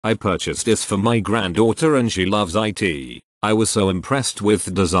I purchased this for my granddaughter and she loves IT. I was so impressed with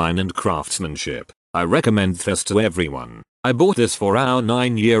the design and craftsmanship. I recommend this to everyone. I bought this for our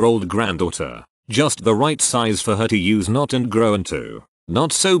 9-year-old granddaughter. Just the right size for her to use, not and grow into.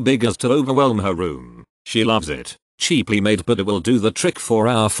 Not so big as to overwhelm her room. She loves it. Cheaply made, but it will do the trick for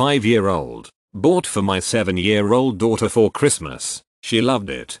our 5-year-old. Bought for my 7-year-old daughter for Christmas. She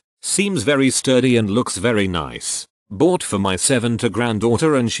loved it. Seems very sturdy and looks very nice. Bought for my 7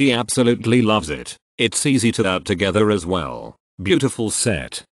 granddaughter and she absolutely loves it. It's easy to add together as well. Beautiful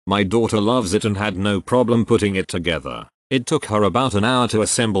set. My daughter loves it and had no problem putting it together. It took her about an hour to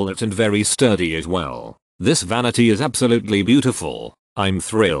assemble it and very sturdy as well. This vanity is absolutely beautiful. I'm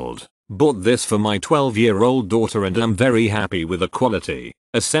thrilled. Bought this for my 12-year-old daughter and I'm very happy with the quality.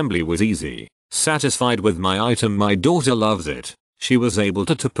 Assembly was easy. Satisfied with my item. My daughter loves it. She was able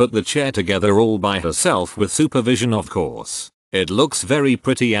to put the chair together all by herself with supervision, of course. It looks very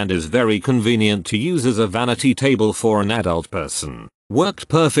pretty and is very convenient to use as a vanity table for an adult person. Worked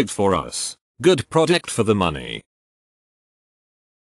perfect for us. Good product for the money.